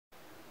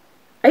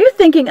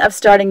thinking of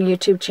starting a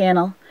YouTube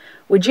channel?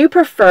 Would you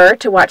prefer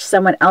to watch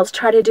someone else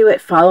try to do it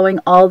following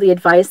all the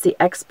advice the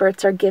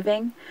experts are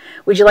giving?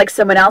 Would you like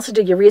someone else to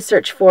do your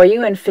research for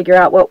you and figure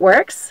out what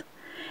works?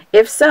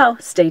 If so,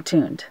 stay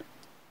tuned.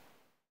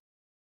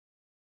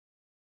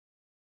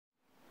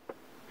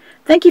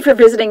 Thank you for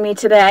visiting me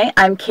today.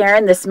 I'm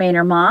Karen,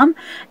 thismainermom,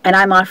 and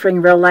I'm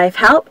offering real-life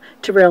help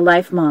to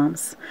real-life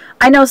moms.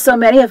 I know so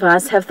many of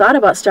us have thought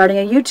about starting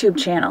a YouTube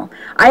channel.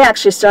 I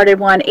actually started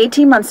one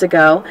 18 months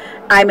ago.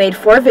 I made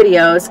 4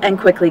 videos and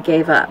quickly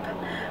gave up.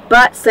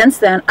 But since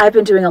then, I've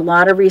been doing a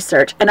lot of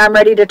research, and I'm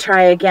ready to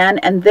try again,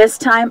 and this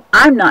time,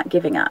 I'm not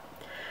giving up.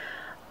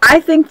 I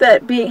think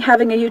that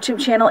having a YouTube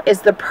channel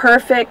is the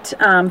perfect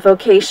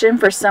vocation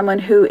for someone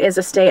who is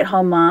a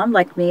stay-at-home mom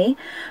like me,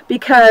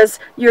 because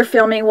you're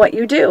filming what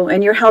you do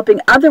and you're helping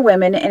other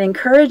women and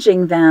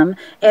encouraging them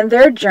in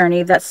their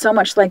journey that's so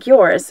much like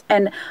yours.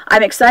 And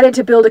I'm excited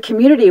to build a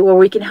community where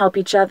we can help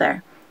each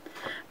other.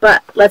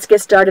 But let's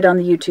get started on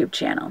the YouTube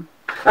channel.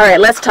 All right,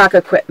 let's talk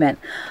equipment.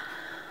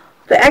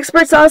 The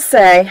experts all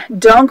say,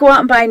 don't go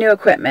out and buy new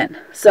equipment,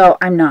 so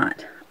I'm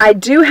not. I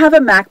do have a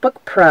MacBook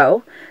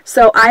Pro,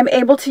 so I'm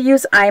able to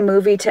use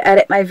iMovie to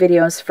edit my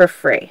videos for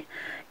free.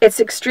 It's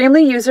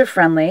extremely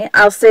user-friendly.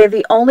 I'll say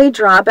the only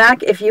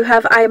drawback, if you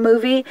have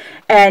iMovie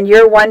and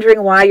you're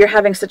wondering why you're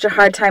having such a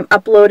hard time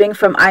uploading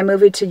from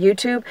iMovie to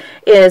YouTube,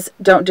 is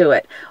don't do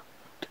it.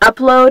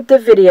 Upload the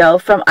video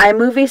from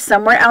iMovie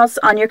somewhere else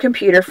on your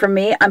computer. For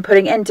me, I'm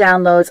putting in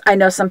downloads. I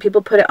know some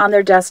people put it on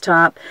their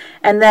desktop.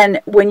 And then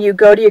when you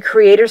go to your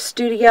Creator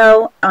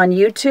Studio on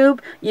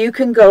YouTube, you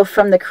can go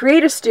from the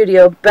Creator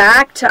Studio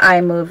back to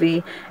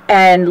iMovie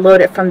and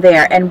load it from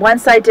there. And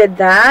once I did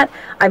that,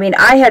 I mean,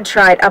 I had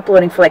tried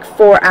uploading for like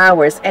 4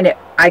 hours, and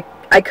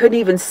I couldn't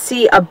even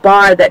see a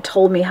bar that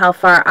told me how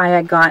far I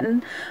had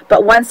gotten.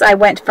 But once I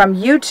went from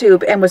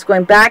YouTube and was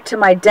going back to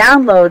my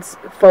downloads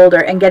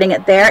folder and getting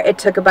it there, it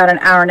took about an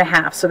hour and a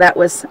half. So that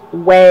was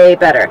way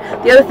better.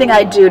 The other thing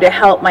I do to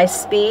help my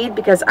speed,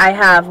 because I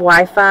have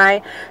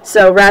Wi-Fi,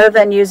 so rather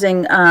than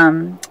using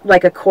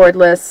like a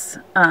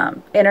cordless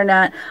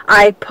internet,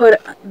 I put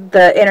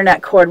the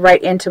internet cord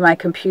right into my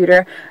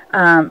computer.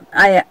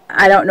 I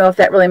don't know if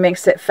that really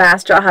makes it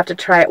faster. I'll have to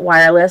try it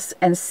wireless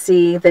and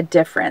see the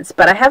difference,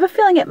 but I have a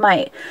feeling it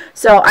might.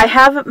 So I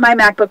have my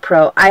MacBook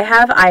Pro, I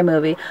have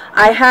iMovie,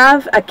 I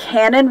have a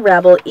Canon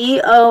Rebel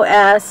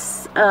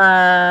EOS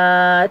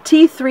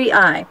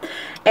T3i,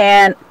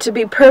 and to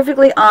be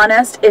perfectly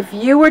honest, if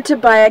you were to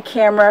buy a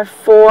camera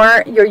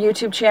for your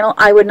YouTube channel,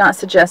 I would not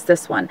suggest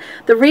this one.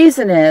 The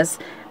reason is,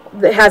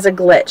 it has a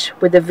glitch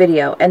with the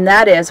video, and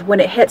that is when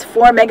it hits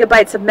 4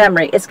 megabytes of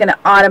memory, it's going to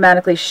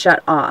automatically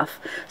shut off.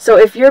 So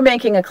if you're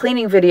making a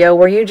cleaning video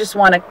where you just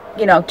want to,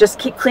 you know, just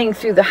keep cleaning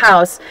through the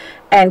house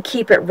and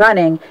keep it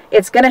running,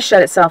 it's going to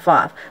shut itself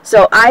off.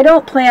 So I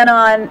don't plan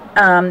on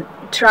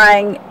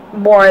trying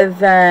more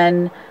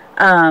than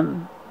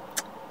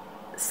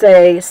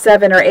say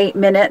 7 or 8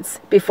 minutes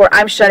before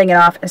I'm shutting it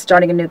off and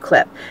starting a new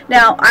clip.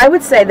 Now, I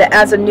would say that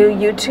as a new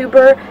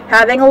YouTuber,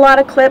 having a lot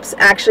of clips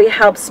actually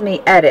helps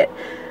me edit.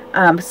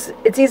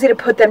 It's easy to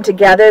put them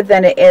together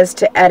than it is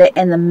to edit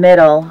in the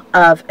middle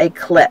of a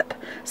clip.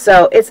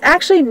 So it's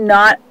actually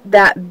not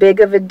that big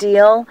of a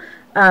deal.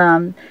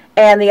 And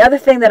the other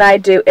thing that I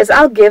do is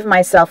I'll give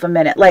myself a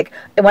minute. Like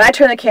when I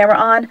turn the camera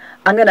on,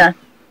 I'm going to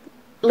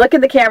look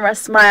at the camera,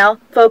 smile,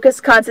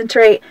 focus,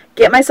 concentrate,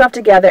 get myself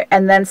together,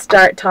 and then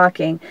start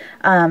talking.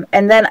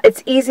 And then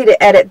it's easy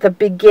to edit the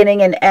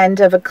beginning and end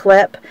of a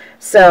clip.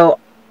 So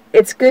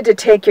it's good to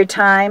take your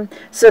time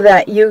so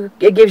that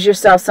it gives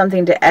yourself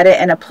something to edit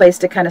and a place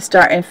to kind of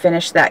start and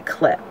finish that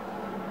clip.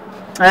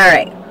 All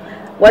right.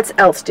 What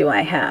else do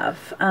I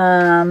have?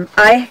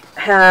 I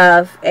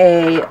have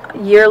a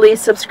yearly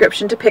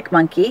subscription to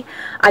PicMonkey.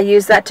 I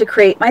use that to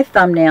create my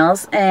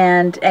thumbnails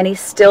and any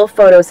still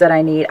photos that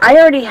I need. I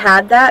already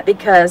had that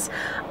because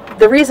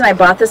the reason I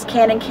bought this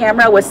Canon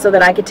camera was so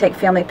that I could take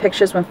family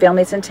pictures when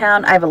family's in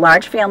town. I have a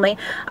large family.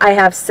 I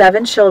have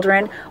 7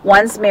 children.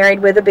 One's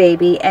married with a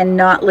baby and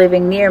not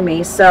living near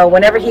me. So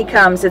whenever he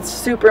comes, it's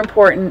super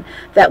important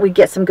that we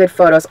get some good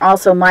photos.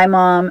 Also, my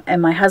mom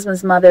and my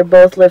husband's mother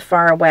both live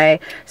far away.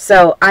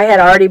 So I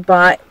had already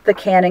bought the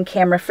Canon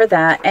camera for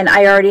that, and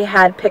I already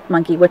had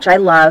PicMonkey, which I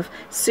love.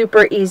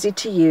 Super easy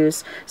to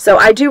use. So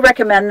I do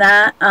recommend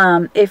that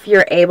if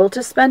you're able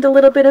to spend a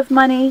little bit of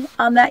money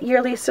on that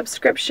yearly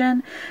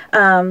subscription.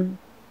 I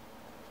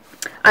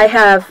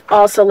have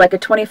also like a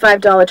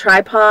 $25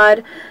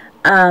 tripod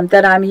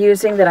that I'm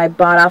using that I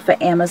bought off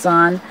of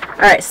Amazon.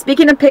 Alright,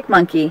 speaking of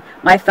PicMonkey,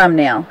 my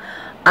thumbnail.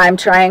 I've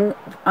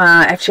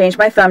changed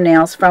my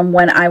thumbnails from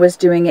when I was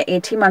doing it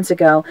 18 months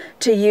ago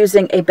to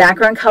using a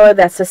background color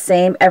that's the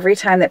same every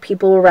time that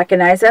people will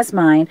recognize as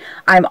mine.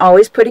 I'm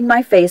always putting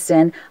my face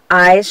in,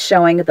 eyes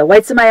showing, the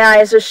whites of my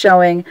eyes are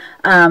showing,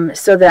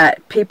 so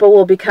that people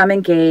will become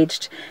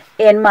engaged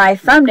in my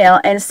thumbnail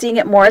and seeing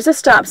it more as a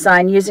stop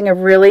sign, using a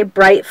really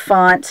bright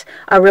font,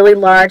 a really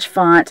large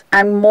font.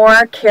 I'm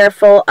more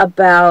careful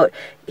about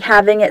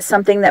having it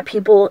something that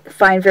people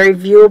find very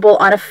viewable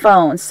on a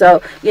phone.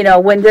 So, you know,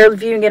 when they're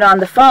viewing it on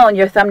the phone,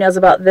 your thumbnail's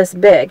about this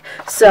big.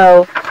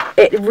 So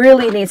it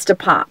really needs to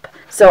pop.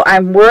 So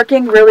I'm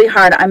working really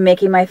hard on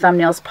making my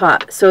thumbnails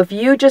pop. So if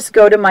you just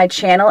go to my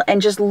channel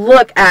and just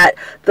look at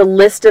the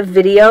list of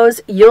videos,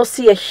 you'll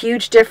see a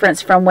huge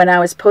difference from when I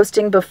was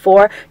posting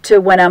before to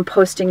when I'm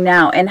posting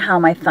now and how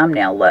my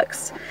thumbnail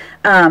looks.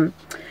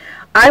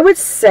 I would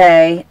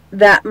say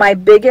that my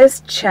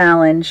biggest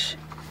challenge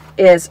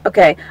is,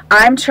 okay,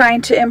 I'm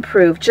trying to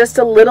improve just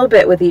a little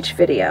bit with each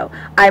video.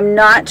 I'm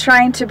not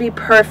trying to be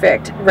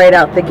perfect right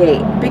out the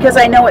gate because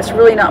I know it's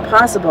really not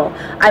possible.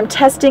 I'm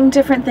testing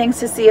different things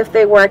to see if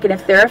they work and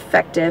if they're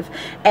effective,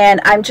 and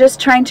I'm just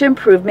trying to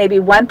improve maybe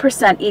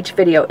 1% each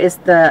video is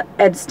the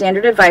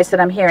standard advice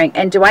that I'm hearing.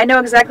 And do I know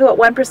exactly what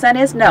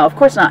 1% is? No, of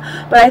course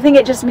not. But I think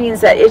it just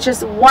means that it's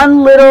just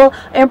one little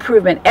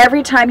improvement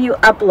every time you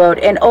upload,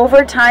 and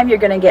over time you're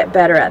going to get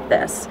better at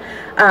this.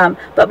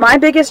 But my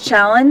biggest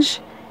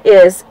challenge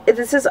is,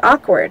 this is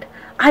awkward.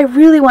 I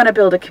really want to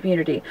build a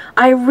community.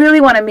 I really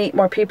want to meet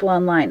more people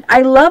online.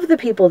 I love the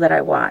people that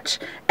I watch,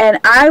 and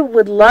I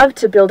would love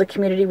to build a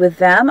community with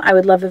them. I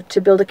would love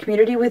to build a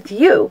community with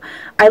you.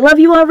 I love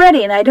you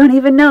already, and I don't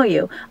even know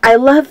you. I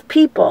love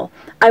people.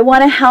 I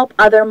want to help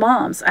other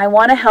moms. I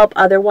want to help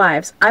other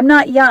wives. I'm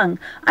not young.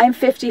 I'm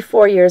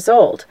 54 years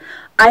old.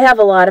 I have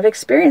a lot of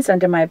experience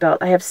under my belt.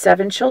 I have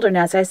 7 children,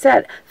 as I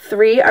said.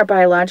 3 are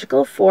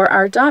biological, 4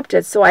 are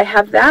adopted. So I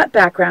have that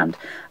background.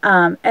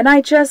 And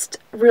I just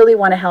really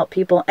want to help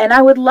people. And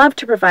I would love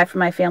to provide for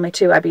my family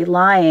too. I'd be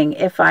lying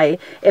if I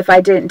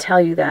didn't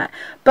tell you that.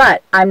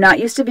 But I'm not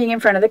used to being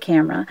in front of the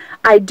camera.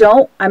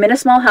 I'm in a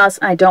small house,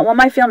 and I don't want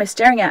my family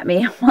staring at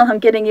me while I'm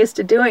getting used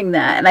to doing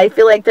that. And I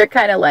feel like they're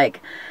kind of like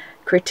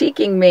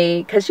critiquing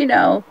me because, you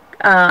know,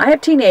 I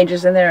have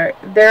teenagers, and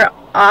they're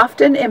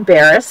often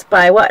embarrassed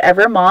by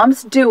whatever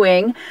mom's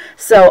doing.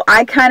 So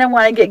I kind of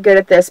want to get good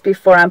at this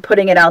before I'm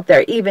putting it out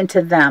there, even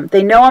to them.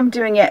 They know I'm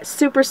doing it,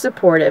 super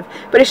supportive,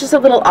 but it's just a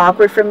little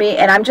awkward for me.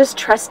 And I'm just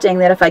trusting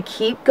that if I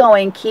keep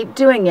going, keep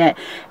doing it,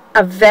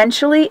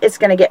 eventually it's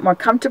going to get more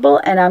comfortable,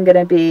 and I'm going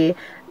to be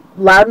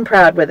loud and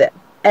proud with it.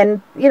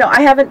 And, you know,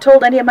 I haven't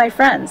told any of my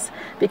friends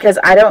because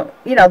I don't,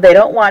 you know, they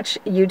don't watch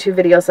YouTube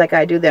videos like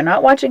I do. They're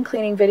not watching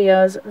cleaning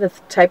videos, the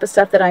type of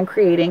stuff that I'm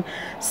creating.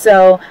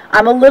 So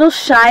I'm a little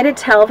shy to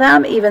tell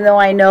them, even though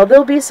I know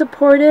they'll be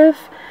supportive.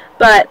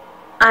 But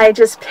I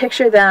just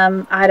picture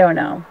them, I don't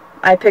know.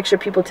 I picture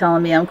people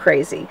telling me I'm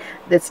crazy.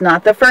 It's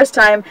not the first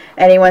time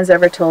anyone's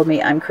ever told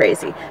me I'm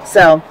crazy.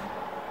 So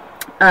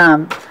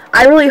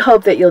I really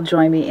hope that you'll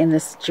join me in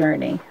this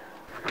journey.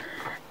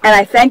 And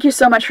I thank you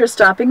so much for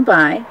stopping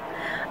by.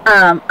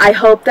 I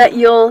hope that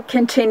you'll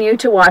continue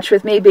to watch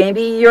with me.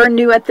 Maybe you're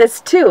new at this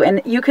too,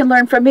 and you can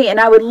learn from me. And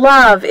I would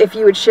love if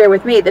you would share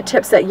with me the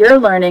tips that you're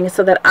learning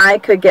so that I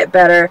could get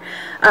better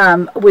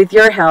with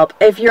your help.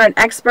 If you're an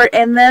expert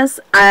in this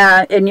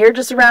and you're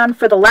just around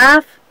for the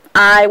laugh,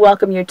 I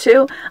welcome you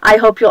too. I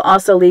hope you'll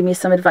also leave me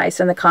some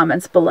advice in the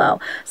comments below.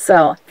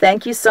 So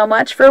thank you so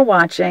much for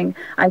watching.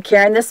 I'm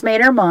Karen, This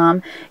Made Her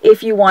Mom.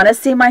 If you want to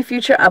see my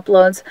future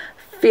uploads,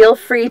 feel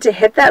free to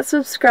hit that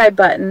subscribe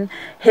button,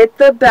 hit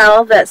the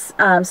bell that's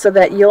so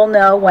that you'll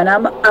know when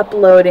I'm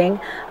uploading.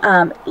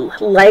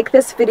 Like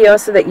this video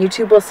so that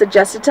YouTube will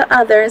suggest it to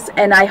others,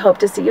 and I hope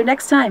to see you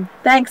next time.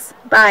 Thanks.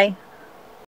 Bye.